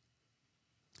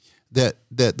that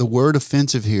the word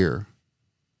offensive here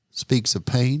speaks of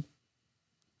pain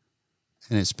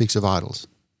and it speaks of idols?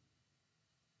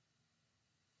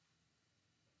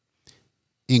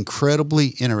 Incredibly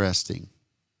interesting.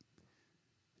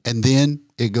 And then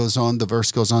the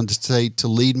verse goes on to say, to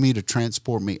lead me, to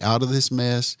transport me out of this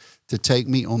mess, to take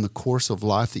me on the course of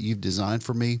life that you've designed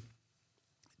for me,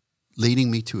 leading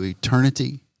me to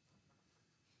eternity,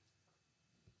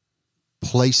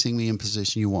 placing me in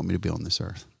position you want me to be on this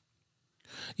earth.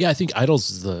 Yeah, I think idols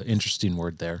is the interesting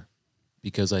word there,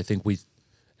 because I think we,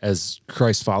 as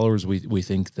Christ followers, we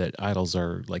think that idols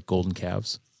are like golden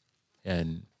calves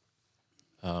and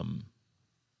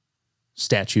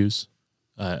statues.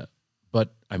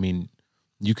 But I mean,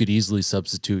 you could easily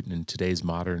substitute in today's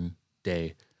modern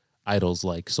day idols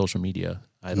like social media,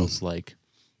 idols like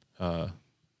a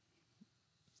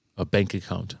bank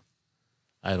account,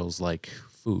 idols like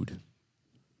food,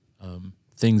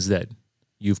 things that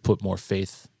you've put more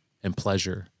faith and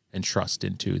pleasure and trust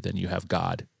into than you have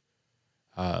God.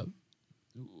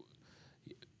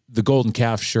 The golden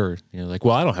calf, sure, like,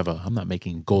 well, I'm not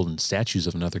making golden statues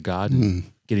of another god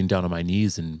and getting down on my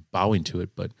knees and bowing to it,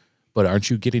 but aren't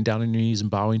you getting down on your knees and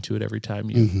bowing to it every time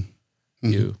you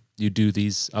you do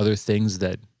these other things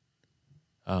that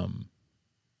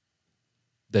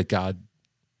that God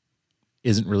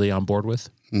isn't really on board with?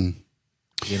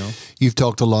 You've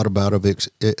talked a lot about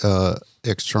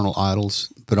external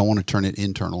idols, but I want to turn it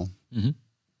internal. Mm-hmm.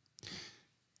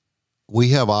 We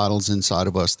have idols inside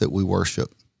of us that we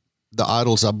worship. The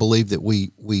idols, I believe, that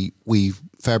we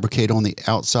fabricate on the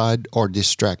outside are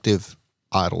distractive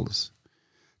idols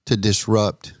to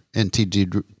disrupt and to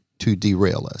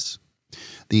derail us.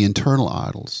 The internal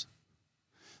idols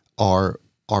are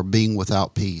being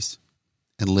without peace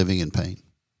and living in pain.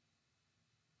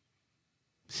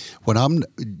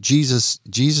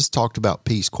 Jesus talked about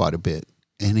peace quite a bit,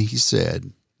 and he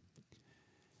said,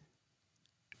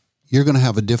 you're going to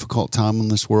have a difficult time in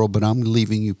this world, but I'm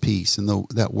leaving you peace. And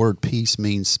that word peace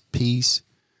means peace,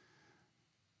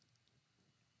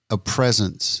 a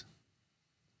presence,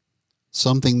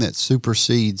 something that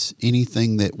supersedes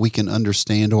anything that we can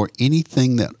understand or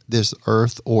anything that this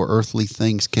earth or earthly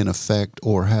things can affect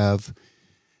or have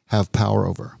power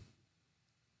over.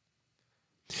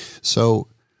 So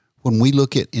when we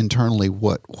look at internally,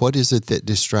 what is it that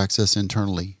distracts us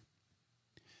internally?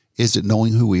 Is it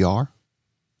knowing who we are?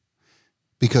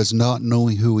 Because not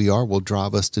knowing who we are will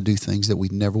drive us to do things that we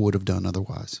never would have done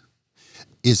otherwise.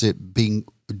 Is it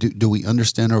do we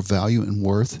understand our value and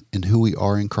worth and who we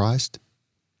are in Christ?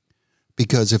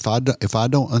 Because if I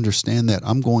don't understand that,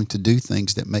 I'm going to do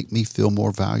things that make me feel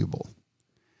more valuable.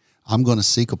 I'm going to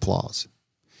seek applause.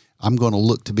 I'm going to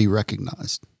look to be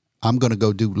recognized. I'm going to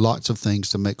go do lots of things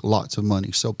to make lots of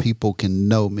money so people can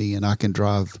know me and I can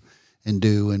drive and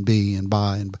do and be and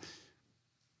buy.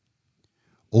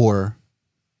 Or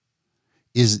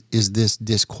is this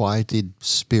disquieted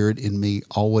spirit in me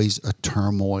always a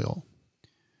turmoil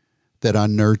that I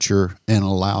nurture and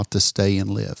allow to stay and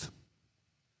live?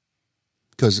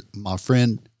 Because, my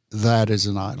friend, that is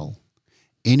an idol.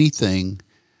 Anything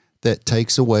that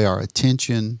takes away our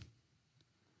attention,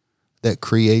 that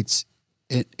creates,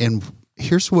 and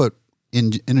here's what,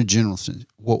 in a general sense,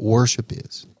 what worship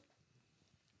is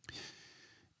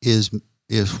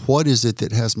what is it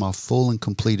that has my full and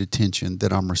complete attention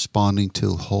that I'm responding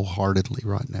to wholeheartedly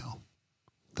right now?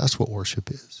 That's what worship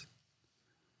is.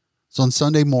 So on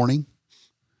Sunday morning,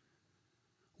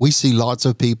 we see lots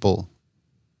of people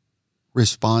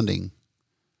responding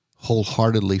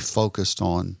wholeheartedly, focused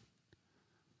on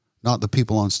not the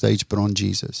people on stage, but on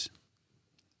Jesus.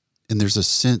 And there's a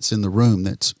sense in the room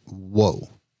that's, whoa.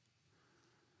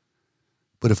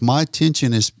 But if my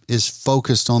attention is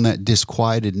focused on that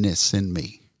disquietedness in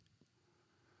me,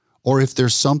 or if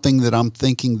there's something that I'm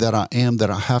thinking that I am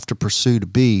that I have to pursue to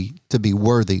be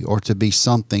worthy or to be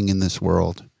something in this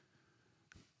world,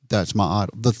 that's my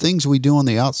idol. The things we do on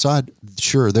the outside,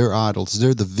 sure, they're idols.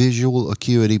 They're the visual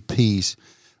acuity piece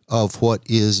of what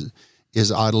is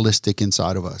idolistic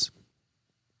inside of us.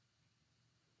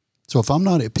 So if I'm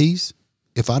not at peace,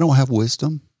 if I don't have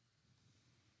wisdom,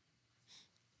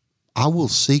 I will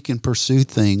seek and pursue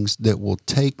things that will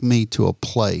take me to a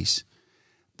place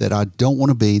that I don't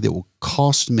want to be, that will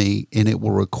cost me, and it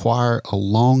will require a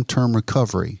long-term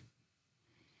recovery.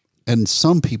 And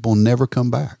some people never come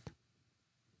back.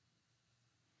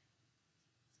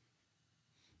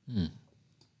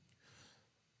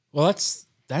 Well,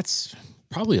 that's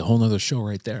probably a whole nother show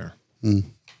right there.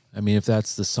 I mean, if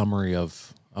that's the summary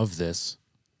of this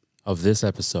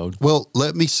episode. Well,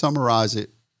 let me summarize it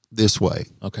this way.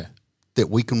 Okay. That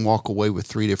we can walk away with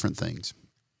three different things.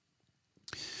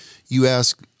 You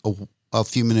asked a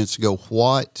few minutes ago,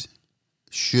 what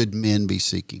should men be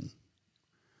seeking?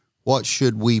 What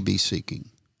should we be seeking?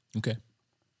 Okay.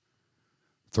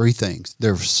 Three things.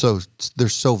 They're so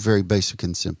very basic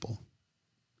and simple.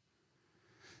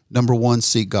 Number one,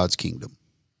 seek God's kingdom.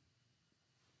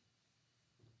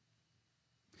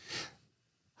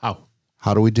 How?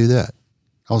 How do we do that?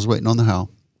 I was waiting on the how.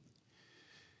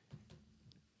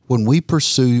 When we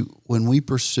pursue,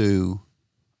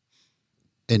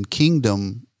 and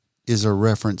kingdom is a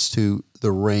reference to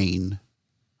the reign,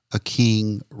 a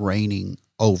king reigning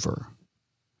over,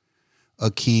 a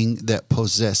king that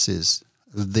possesses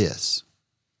this.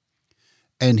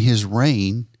 And his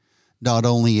reign not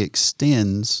only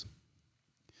extends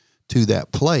to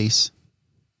that place,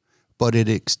 but it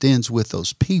extends with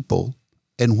those people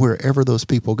and wherever those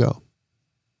people go.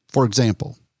 For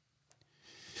example,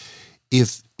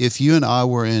 if you and I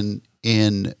were in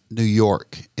New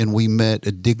York and we met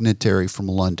a dignitary from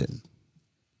London,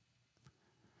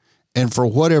 and for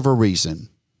whatever reason,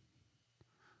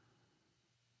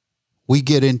 we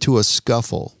get into a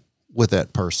scuffle with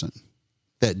that person,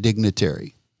 that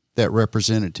dignitary, that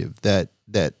representative, that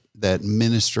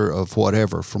minister of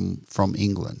whatever from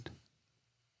England.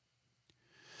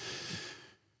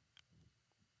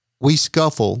 We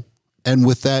scuffle, and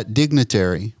with that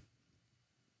dignitary,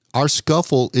 our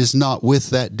scuffle is not with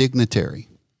that dignitary.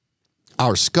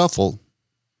 Our scuffle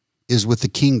is with the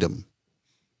kingdom,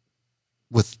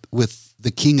 with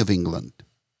the King of England,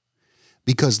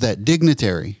 because that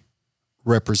dignitary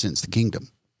represents the kingdom.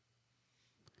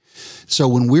 So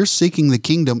when we're seeking the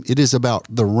kingdom, it is about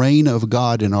the reign of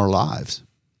God in our lives.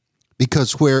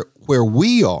 Because where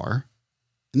we are,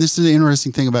 and this is the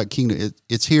interesting thing about kingdom,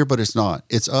 it's here, but it's not.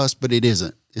 It's us, but it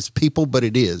isn't. It's people, but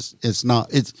it is. It's not.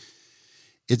 It's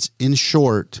in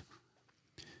short,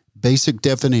 basic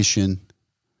definition,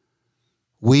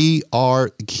 we are,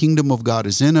 the kingdom of God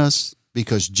is in us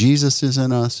because Jesus is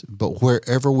in us, but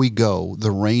wherever we go,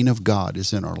 the reign of God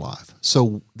is in our life.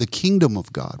 So the kingdom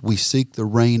of God, we seek the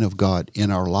reign of God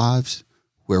in our lives,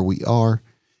 where we are,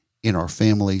 in our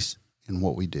families, in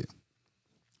what we do.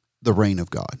 The reign of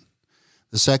God.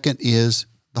 The second is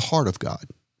the heart of God.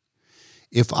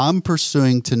 If I'm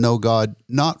pursuing to know God,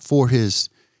 not for his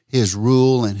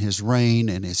rule and his reign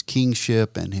and his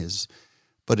kingship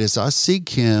but as I seek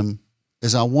him,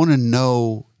 as I want to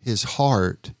know his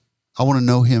heart, I want to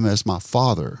know him as my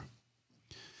Father.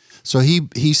 So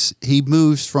he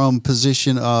moves from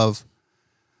position of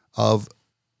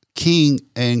king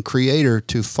and creator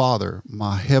to Father,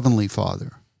 my heavenly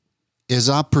Father. As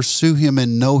I pursue him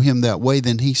and know him that way,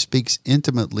 then he speaks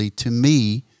intimately to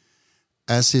me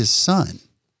as his son.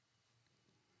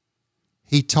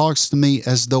 He talks to me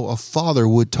as though a father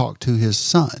would talk to his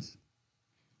son.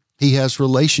 He has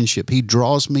relationship. He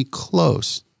draws me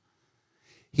close.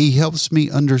 He helps me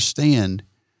understand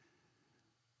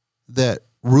that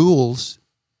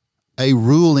a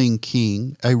ruling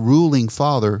king, a ruling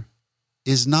father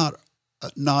is not,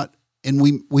 and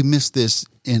we miss this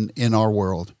in our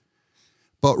world,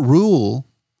 but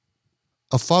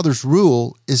a father's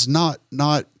rule is not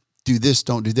do this,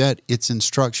 don't do that. It's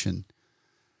instruction.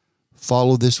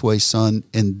 Follow this way, son,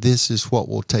 and this is what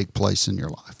will take place in your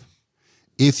life.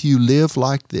 If you live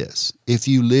like this, if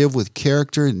you live with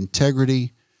character and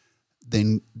integrity,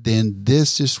 then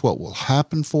this is what will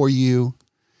happen for you,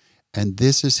 and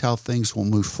this is how things will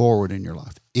move forward in your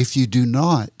life. If you do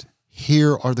not,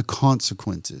 here are the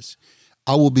consequences.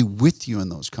 I will be with you in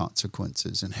those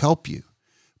consequences and help you,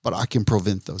 but I can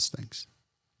prevent those things.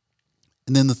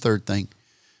 And then the third thing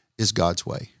is God's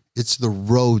way. It's the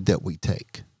road that we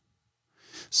take.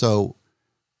 So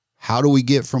how do we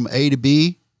get from A to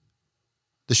B?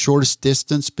 The shortest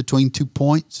distance between 2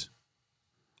 points?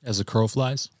 As the crow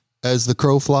flies? As the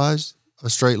crow flies, a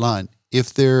straight line.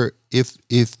 If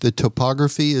the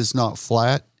topography is not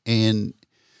flat and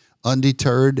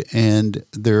undeterred and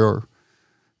there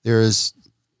is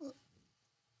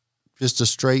just a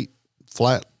straight,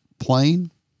 flat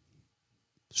plane,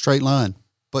 straight line.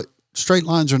 But straight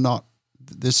lines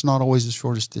it's not always the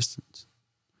shortest distance.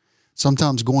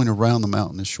 Sometimes going around the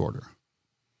mountain is shorter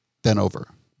than over.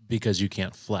 Because you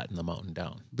can't flatten the mountain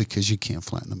down. Because you can't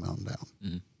flatten the mountain down.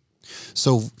 Mm-hmm.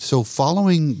 So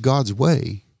following God's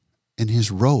way and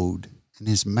his road and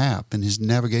his map and his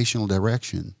navigational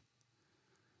direction,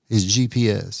 his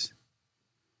GPS,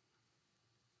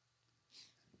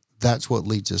 that's what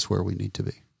leads us where we need to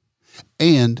be.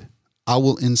 And I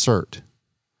will insert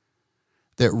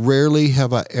that rarely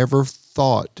have I ever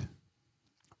thought,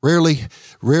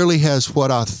 rarely has what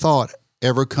I thought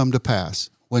ever come to pass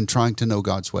when trying to know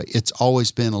God's way. It's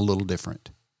always been a little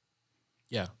different.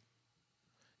 Yeah.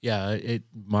 Yeah.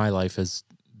 My life has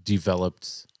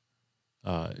developed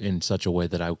in such a way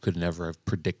that I could never have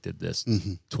predicted this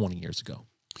 20 years ago.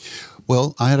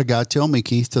 Well, I had a guy tell me,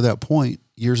 Keith, to that point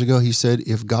years ago, he said,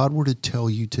 if God were to tell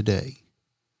you today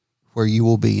where you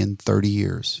will be in 30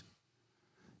 years,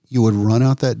 you would run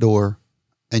out that door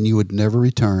and you would never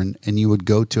return, and you would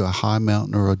go to a high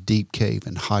mountain or a deep cave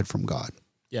and hide from God.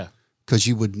 Yeah. Because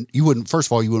you wouldn't, first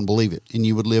of all, you wouldn't believe it, and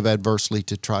you would live adversely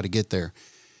to try to get there.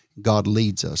 God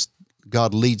leads us.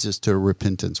 God leads us to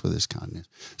repentance with his kindness.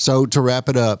 So to wrap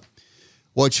it up,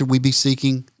 what should we be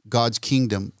seeking? God's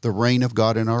kingdom, the reign of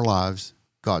God in our lives,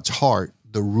 God's heart,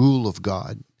 the rule of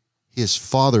God, his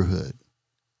fatherhood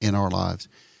in our lives,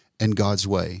 and God's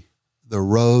way, the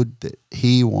road that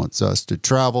he wants us to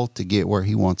travel to get where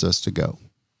he wants us to go.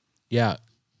 Yeah.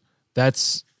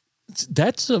 That's it's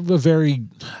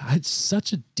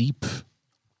such a deep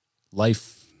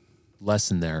life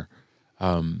lesson there.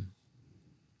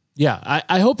 Yeah,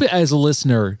 I hope as a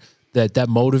listener that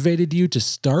motivated you to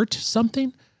start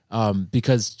something.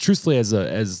 Because truthfully,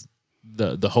 as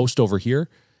the host over here,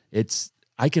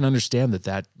 I can understand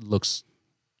that looks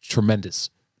tremendous.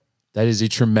 That is a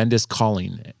tremendous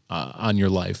calling on your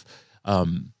life.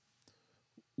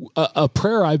 A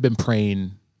prayer I've been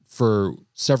praying for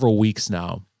several weeks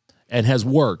now and has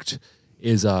worked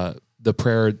is the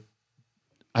prayer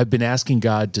I've been asking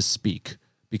God to speak,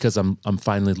 because I'm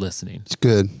finally listening. It's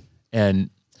good. And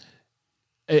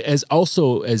as a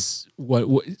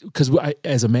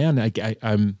man,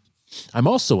 I'm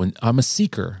a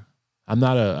seeker.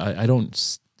 I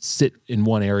don't sit in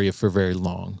one area for very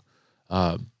long.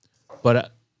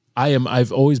 But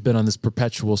I've always been on this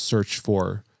perpetual search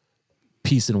for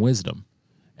peace and wisdom.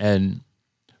 And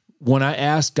when I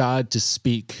ask God to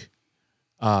speak,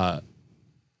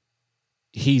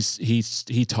 he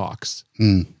talks.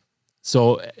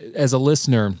 So as a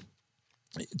listener,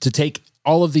 to take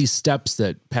all of these steps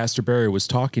that Pastor Barry was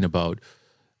talking about,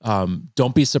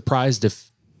 don't be surprised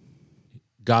if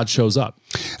God shows up.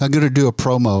 I'm going to do a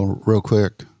promo real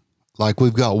quick. Like,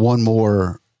 we've got one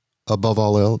more above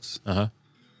all else.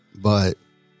 But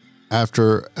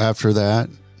after that,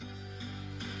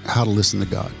 how to listen to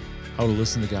God. How to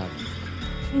listen to God.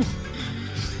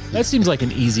 That seems like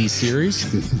an easy series.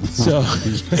 So,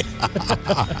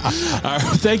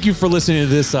 thank you for listening to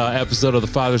this episode of the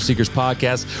Father Seekers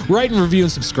Podcast. Write and review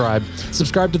and subscribe.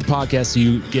 Subscribe to the podcast so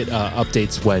you get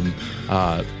updates when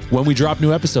we drop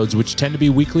new episodes, which tend to be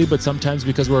weekly, but sometimes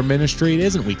because we're a ministry, it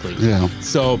isn't weekly. Yeah.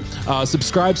 So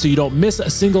subscribe so you don't miss a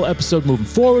single episode moving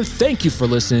forward. Thank you for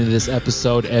listening to this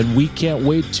episode, and we can't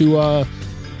wait to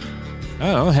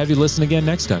have you listen again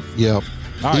next time. Yep.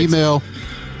 All right. Email.